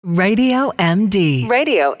Radio MD.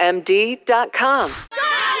 RadioMD.com.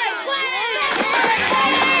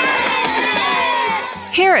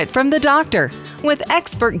 Hear it from the doctor with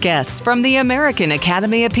expert guests from the American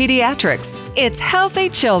Academy of Pediatrics. It's Healthy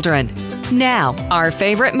Children. Now, our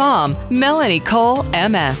favorite mom, Melanie Cole,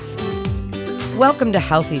 MS. Welcome to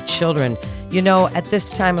Healthy Children. You know, at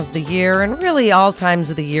this time of the year, and really all times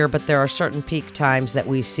of the year, but there are certain peak times that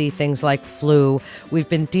we see things like flu. We've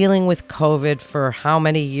been dealing with COVID for how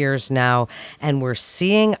many years now, and we're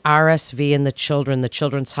seeing RSV in the children. The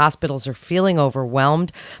children's hospitals are feeling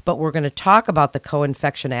overwhelmed, but we're going to talk about the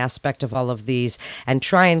co-infection aspect of all of these and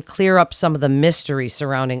try and clear up some of the mystery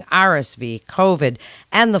surrounding RSV, COVID,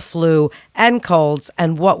 and the flu and colds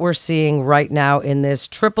and what we're seeing right now in this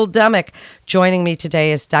triple-demic. Joining me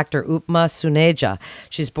today is Dr. Upma Suneja.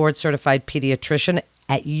 She's board-certified pediatrician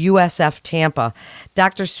at USF Tampa.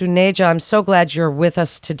 Dr. Suneja, I'm so glad you're with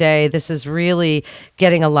us today. This is really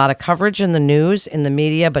getting a lot of coverage in the news, in the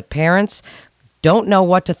media, but parents don't know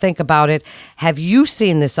what to think about it. Have you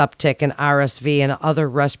seen this uptick in RSV and other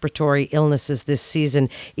respiratory illnesses this season,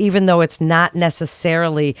 even though it's not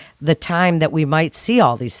necessarily the time that we might see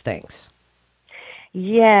all these things?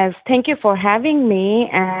 Yes, thank you for having me.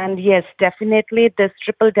 And yes, definitely this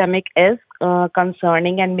triple-demic is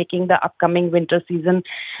concerning and making the upcoming winter season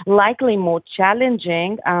likely more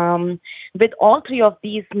challenging. With all three of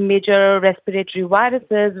these major respiratory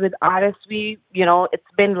viruses, with RSV, it's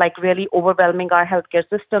been like really overwhelming our healthcare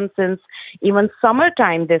system since even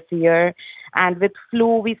summertime this year. And with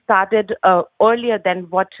flu, we started earlier than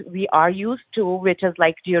what we are used to, which is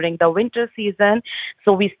like during the winter season.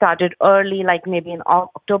 So we started early, like maybe in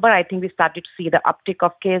October, I think we started to see the uptick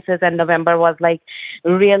of cases, and November was like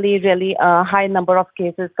really, really a high number of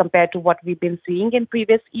cases compared to what we've been seeing in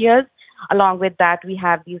previous years. Along with that, we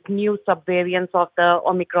have these new subvariants of the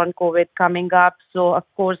Omicron COVID coming up. So, of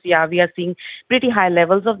course, we are seeing pretty high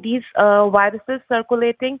levels of these viruses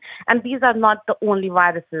circulating. And these are not the only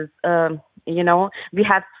viruses. We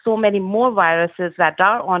have so many more viruses that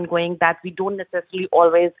are ongoing that we don't necessarily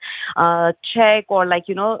always check or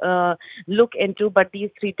look into. But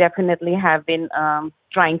these three definitely have been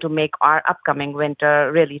trying to make our upcoming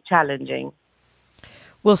winter really challenging.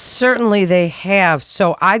 Well, certainly they have.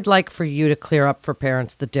 So I'd like for you to clear up for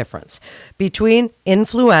parents the difference between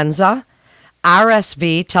influenza,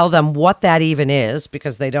 RSV, tell them what that even is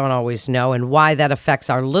because they don't always know, and why that affects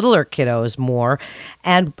our littler kiddos more,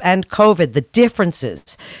 and COVID, the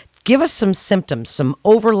differences. Give us some symptoms, some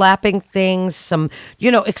overlapping things,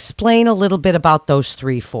 explain a little bit about those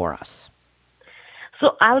three for us.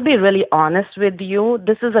 So I'll be really honest with you.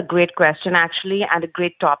 This is a great question, actually, and a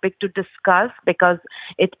great topic to discuss because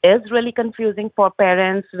it is really confusing for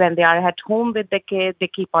parents when they are at home with the kids. They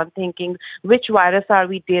keep on thinking, which virus are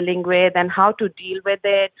we dealing with and how to deal with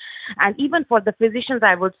it? And even for the physicians,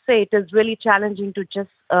 I would say it is really challenging to just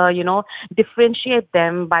differentiate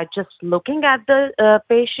them by just looking at the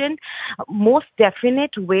patient. Most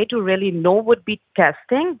definite way to really know would be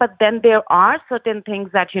testing, but then there are certain things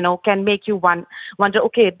that, can make you wonder,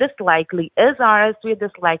 okay, this likely is RSV,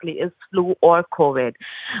 this likely is flu or COVID.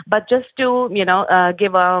 But just to,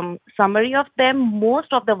 give a summary of them,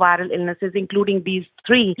 most of the viral illnesses, including these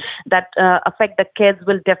three that affect the kids,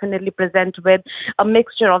 will definitely present with a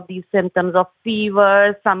mixture of these symptoms of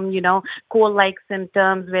fever, some, cold-like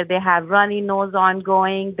symptoms where they have runny nose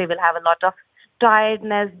ongoing. They will have a lot of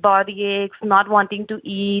tiredness, body aches, not wanting to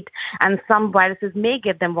eat, and some viruses may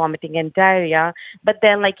get them vomiting and diarrhea. But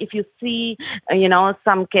then, if you see,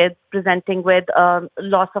 some kids presenting with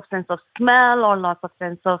loss of sense of smell or loss of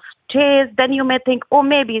sense of taste, then you may think, oh,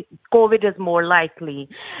 maybe COVID is more likely.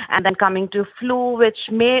 And then coming to flu, which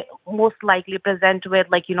may most likely present with,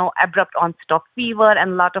 abrupt onset of fever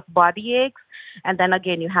and a lot of body aches. And then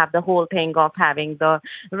again, you have the whole thing of having the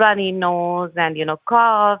runny nose and,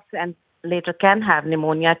 coughs, and later can have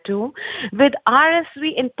pneumonia too. With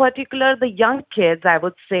RSV in particular, the young kids, I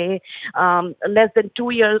would say, less than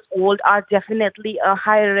 2 years old, are definitely a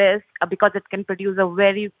high risk because it can produce a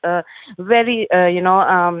very,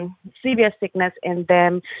 severe sickness in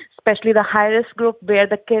them, especially the high-risk group where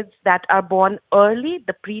the kids that are born early,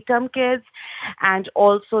 the preterm kids, and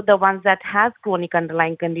also the ones that have chronic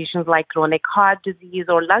underlying conditions like chronic heart disease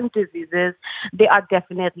or lung diseases, they are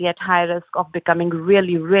definitely at high risk of becoming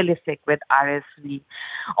really, really sick with RSV.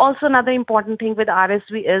 Also, another important thing with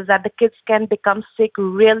RSV is that the kids can become sick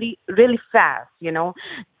really, really fast.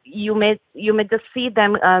 You may just see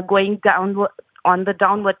them going down on the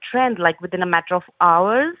downward trend, like within a matter of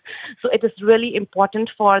hours. So it is really important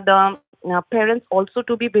for the parents also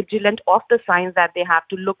to be vigilant of the signs that they have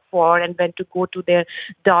to look for and when to go to their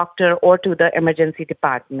doctor or to the emergency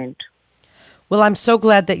department. Well, I'm so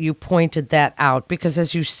glad that you pointed that out because,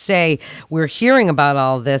 as you say, we're hearing about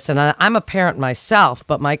all this, and I'm a parent myself,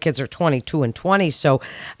 but my kids are 22 and 20. So,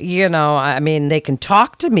 I mean, they can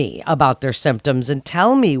talk to me about their symptoms and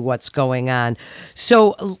tell me what's going on.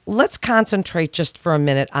 So let's concentrate just for a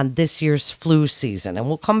minute on this year's flu season, and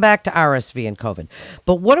we'll come back to RSV and COVID.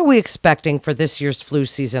 But what are we expecting for this year's flu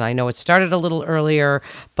season? I know it started a little earlier,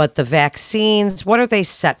 but the vaccines, what are they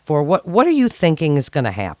set for? What are you thinking is going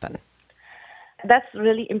to happen? That's a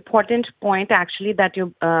really important point, actually, that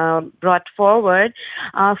you brought forward.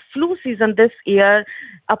 Flu season this year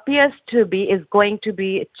appears to be is going to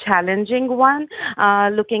be a challenging one.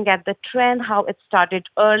 Looking at the trend, how it started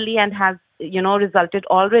early and has resulted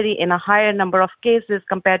already in a higher number of cases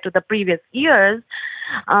compared to the previous years.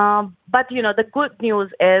 But the good news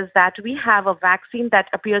is that we have a vaccine that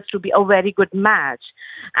appears to be a very good match.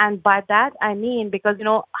 And by that, I mean, because,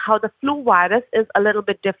 how the flu virus is a little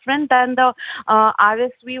bit different than the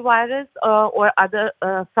RSV virus or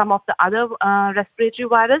some of the other respiratory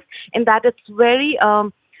virus, in that it's very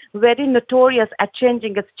notorious at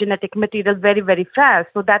changing its genetic material very, very fast.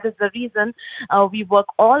 So that is the reason we work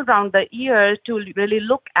all around the year to really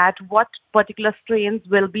look at what particular strains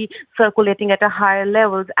will be circulating at a higher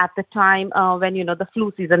levels at the time when, the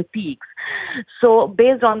flu season peaks. So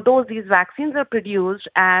based on these vaccines are produced,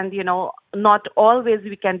 and, not always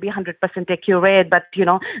we can be 100% accurate, but,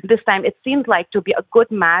 this time it seems like to be a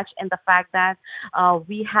good match in the fact that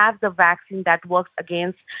we have the vaccine that works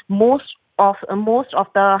against most of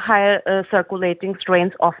the higher circulating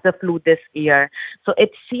strains of the flu this year. So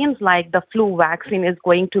it seems like the flu vaccine is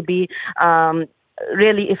going to be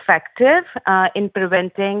really effective in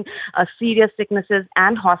preventing serious sicknesses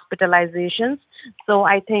and hospitalizations. So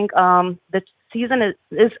I think the season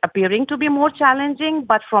is appearing to be more challenging,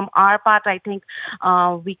 but from our part, I think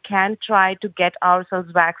we can try to get ourselves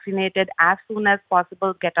vaccinated as soon as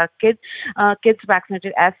possible, get our kids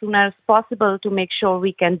vaccinated as soon as possible to make sure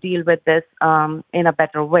we can deal with this in a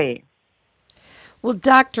better way. Well,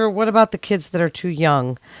 doctor, what about the kids that are too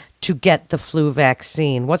young to get the flu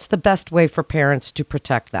vaccine? What's the best way for parents to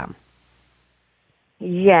protect them?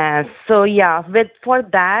 Yes. So for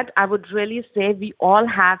that, I would really say we all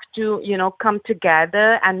have to, come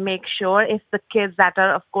together and make sure if the kids that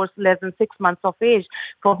are, of course, less than 6 months of age,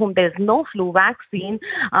 for whom there's no flu vaccine,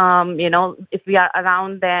 if we are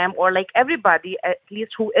around them, or like everybody, at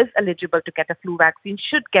least who is eligible to get a flu vaccine,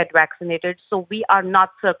 should get vaccinated. So we are not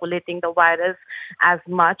circulating the virus as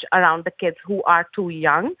much around the kids who are too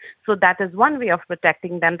young. So that is one way of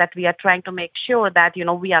protecting them, that we are trying to make sure that,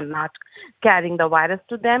 we are not carrying the virus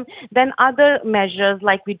to them. Then other measures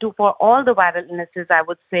like we do for all the viral illnesses, I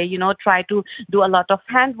would say, try to do a lot of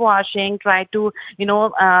hand washing, try to,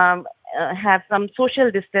 have some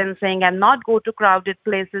social distancing and not go to crowded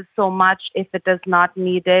places so much if it is not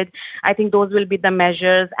needed. I think those will be the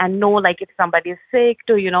measures, and know like if somebody is sick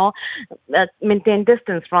to, maintain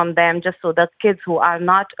distance from them, just so that kids who are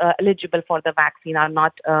not eligible for the vaccine are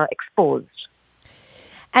not exposed.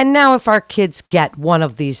 And now if our kids get one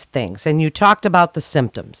of these things, and you talked about the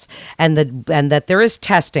symptoms and that there is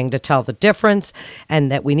testing to tell the difference, and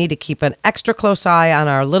that we need to keep an extra close eye on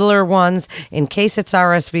our littler ones in case it's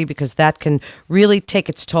RSV, because that can really take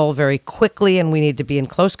its toll very quickly, and we need to be in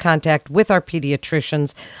close contact with our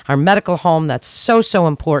pediatricians, our medical home. That's so, so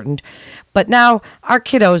important. But now our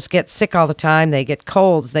kiddos get sick all the time. They get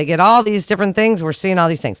colds. They get all these different things. We're seeing all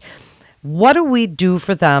these things. What do we do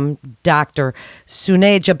for them, Dr.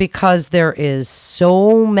 Suneja? Because there is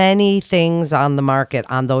so many things on the market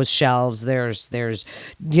on those shelves. There's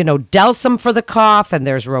Delsum for the cough, and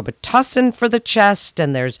there's Robitussin for the chest,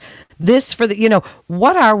 and there's this for the,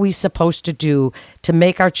 what are we supposed to do to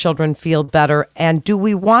make our children feel better? And do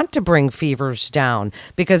we want to bring fevers down?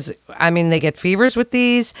 Because, they get fevers with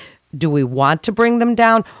these. Do we want to bring them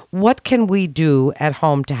down? What can we do at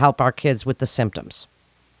home to help our kids with the symptoms?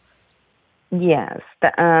 Yes,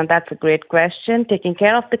 that's a great question. Taking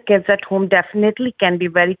care of the kids at home definitely can be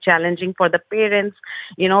very challenging for the parents,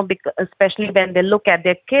 because especially when they look at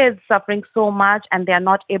their kids suffering so much and they are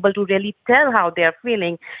not able to really tell how they are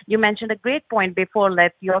feeling. You mentioned a great point before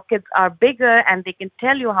that your kids are bigger and they can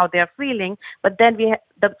tell you how they are feeling, but then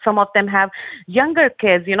some of them have younger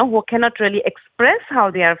kids, who cannot really express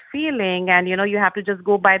how they are feeling. And, you have to just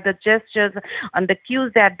go by the gestures and the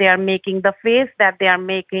cues that they are making, the face that they are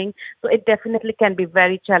making. So it definitely can be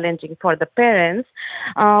very challenging for the parents.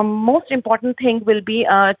 Most important thing will be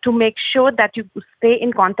to make sure that you stay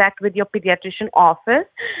in contact with your pediatrician office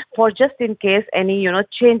for just in case any,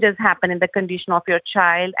 changes happen in the condition of your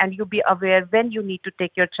child, and you be aware when you need to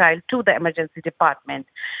take your child to the emergency department.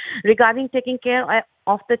 Regarding taking care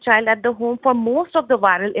of the child at the home, for most of the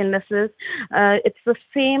viral illnesses, it's the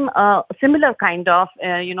similar kind of,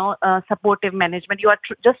 supportive management. You are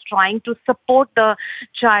just trying to support the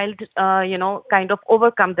child, kind of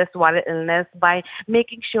overcome this viral illness by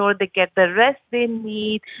making sure they get the rest they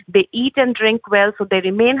need, they eat and drink well, so they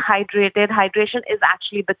remain hydrated. Hydration is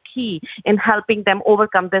actually the key in helping them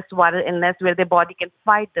overcome this viral illness, where their body can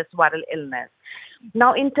fight this viral illness.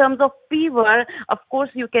 Now, in terms of fever, of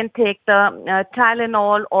course, you can take the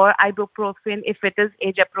Tylenol or ibuprofen if it is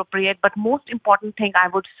age appropriate. But most important thing I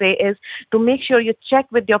would say is to make sure you check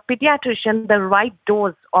with your pediatrician the right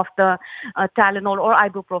dose of the Tylenol or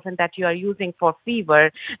ibuprofen that you are using for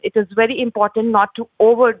fever. It is very important not to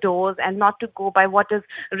overdose and not to go by what is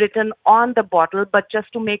written on the bottle, but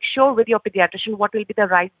just to make sure with your pediatrician what will be the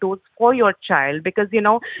right dose for your child. Because,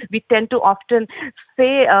 we tend to often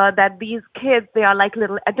say that these kids, they are like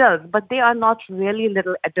little adults, but they are not really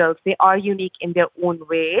little adults. They are unique in their own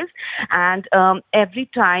ways. And every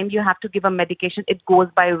time you have to give a medication, it goes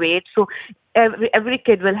by weight. So every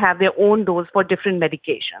kid will have their own dose for different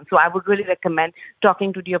medications. So I would really recommend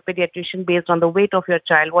talking to your pediatrician based on the weight of your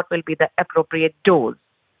child, what will be the appropriate dose.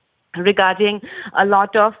 Regarding a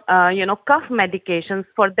lot of, cough medications,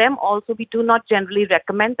 for them also we do not generally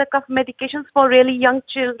recommend the cough medications for really young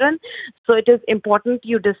children. So it is important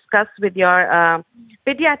you discuss with your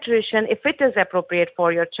pediatrician if it is appropriate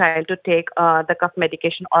for your child to take the cough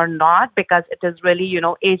medication or not, because it is really,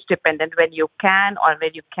 age dependent when you can or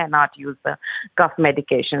when you cannot use the cough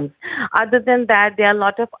medications. Other than that, there are a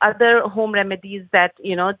lot of other home remedies that,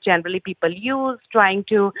 generally people use, trying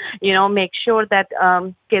to, make sure that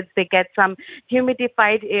kids, they get some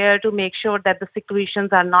humidified air to make sure that the secretions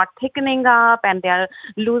are not thickening up and they are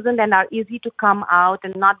loosened and are easy to come out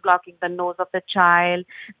and not blocking the nose of the child.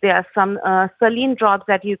 There are some saline drops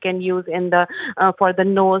that you can use in the for the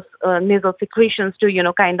nose nasal secretions to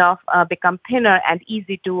become thinner and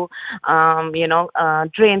easy to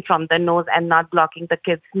drain from the nose and not blocking the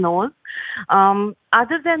kid's nose.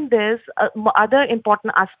 Other than this, other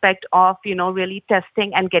important aspect of, really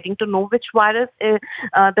testing and getting to know which virus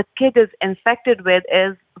the kid is infected with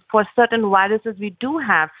is for certain viruses, we do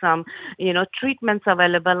have some, treatments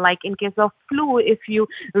available. Like in case of flu, if you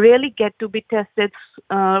really get to be tested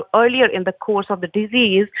earlier in the course of the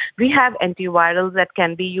disease, we have antivirals that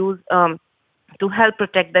can be used to help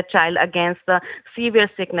protect the child against the severe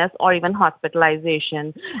sickness or even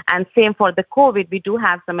hospitalization. And same for the COVID, we do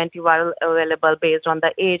have some antiviral available based on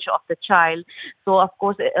the age of the child. So, of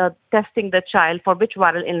course, testing the child for which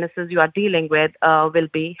viral illnesses you are dealing with will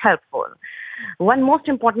be helpful. One most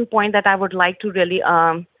important point that I would like to really,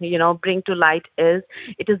 bring to light is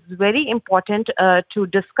it is very important to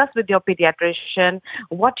discuss with your pediatrician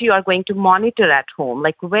what you are going to monitor at home.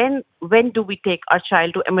 Like when do we take our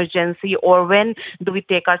child to emergency, or when do we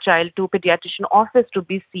take our child to pediatrician office to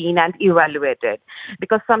be seen and evaluated?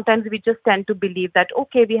 Because sometimes we just tend to believe that,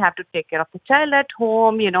 okay, we have to take care of the child at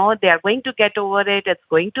home, they are going to get over it, it's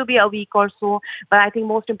going to be a week or so. But I think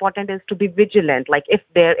most important is to be vigilant. Like if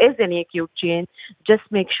there is any acute change, just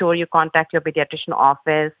make sure you contact your pediatrician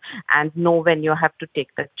office and know when you have to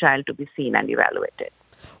take the child to be seen and evaluated.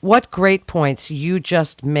 What great points you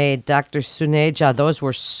just made, Dr. Suneja. Those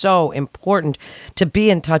were so important to be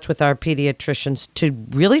in touch with our pediatricians to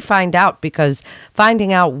really find out, because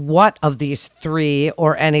finding out what of these three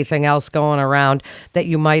or anything else going around that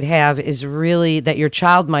you might have is really, that your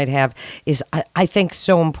child might have, is, I think,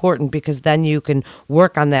 so important, because then you can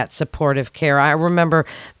work on that supportive care. I remember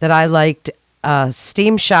that I liked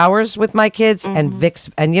steam showers with my kids, and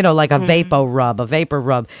Vicks, and like a vapor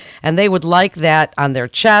rub, and they would like that on their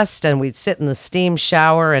chest, and we'd sit in the steam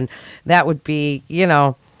shower, and that would be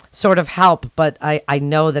sort of help. But I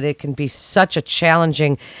know that it can be such a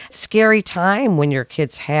challenging, scary time when your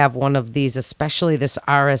kids have one of these, especially this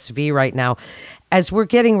RSV right now. As we're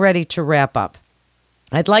getting ready to wrap up,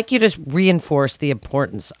 I'd like you to reinforce the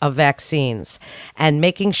importance of vaccines and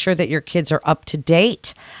making sure that your kids are up to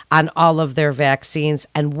date on all of their vaccines,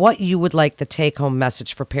 and what you would like the take-home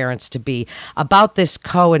message for parents to be about this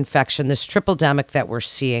co-infection, this triple-demic that we're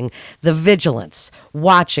seeing, the vigilance,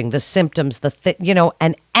 watching the symptoms,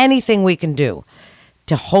 and anything we can do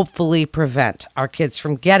to hopefully prevent our kids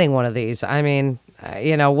from getting one of these? I mean,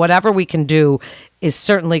 whatever we can do is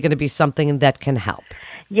certainly going to be something that can help.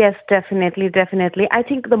 Yes, definitely, definitely. I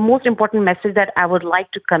think the most important message that I would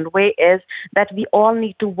like to convey is that we all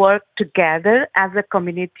need to work together as a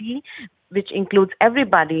community, which includes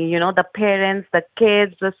everybody, the parents, the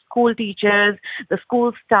kids, the school teachers, the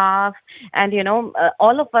school staff, and,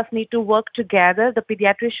 all of us need to work together, the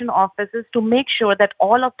pediatrician offices, to make sure that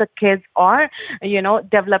all of the kids are,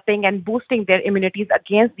 developing and boosting their immunities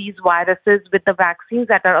against these viruses with the vaccines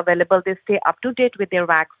that are available. They stay up to date with their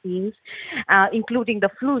vaccines, including the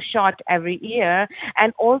flu shot every year.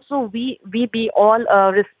 And also we be all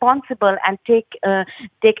responsible and take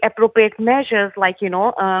appropriate measures like,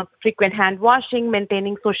 frequent hand washing,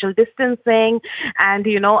 maintaining social distancing, and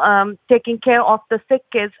taking care of the sick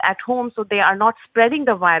kids at home so they are not spreading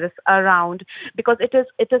the virus around. Because it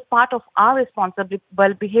is part of our responsible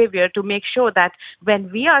behavior to make sure that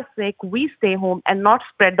when we are sick, we stay home and not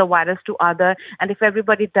spread the virus to others. And if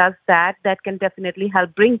everybody does that, that can definitely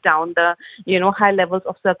help bring down the high levels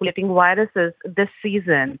of circulating viruses this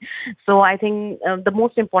season. So I think the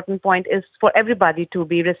most important point is for everybody to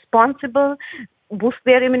be responsible, boost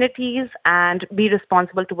their immunities, and be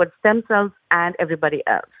responsible towards themselves and everybody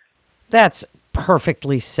else. That's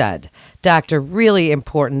perfectly said, Doctor. Really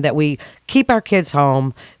important that we keep our kids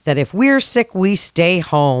home, that if we're sick, we stay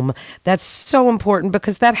home. That's so important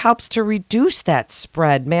because that helps to reduce that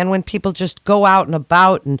spread. Man, when people just go out and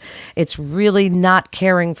about, and it's really not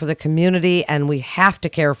caring for the community, and we have to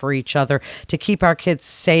care for each other to keep our kids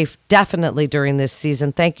safe, definitely during this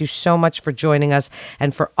season. Thank you so much for joining us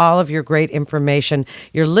and for all of your great information.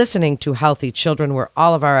 You're listening to Healthy Children, where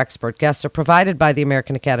all of our expert guests are provided by the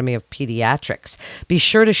American Academy of Pediatrics. Be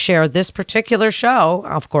sure to share this particular show,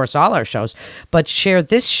 of course, all our shows, but share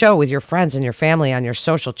this show with your friends and your family on your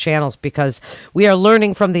social channels, because we are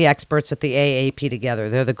learning from the experts at the AAP together.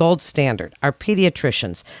 They're the gold standard. Our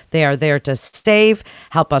pediatricians, they are there to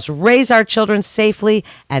help us raise our children safely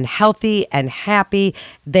and healthy and happy.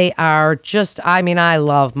 They are just, I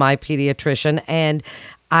love my pediatrician, and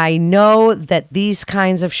I know that these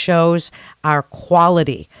kinds of shows are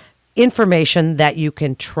quality information that you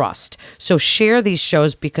can trust. So share these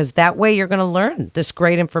shows, because that way you're going to learn this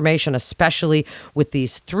great information, especially with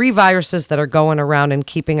these 3 viruses that are going around and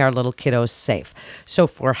keeping our little kiddos safe. So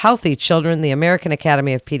for Healthy Children, the American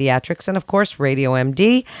Academy of Pediatrics, and of course, Radio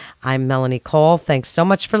MD, I'm Melanie Cole. Thanks so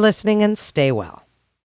much for listening, and stay well.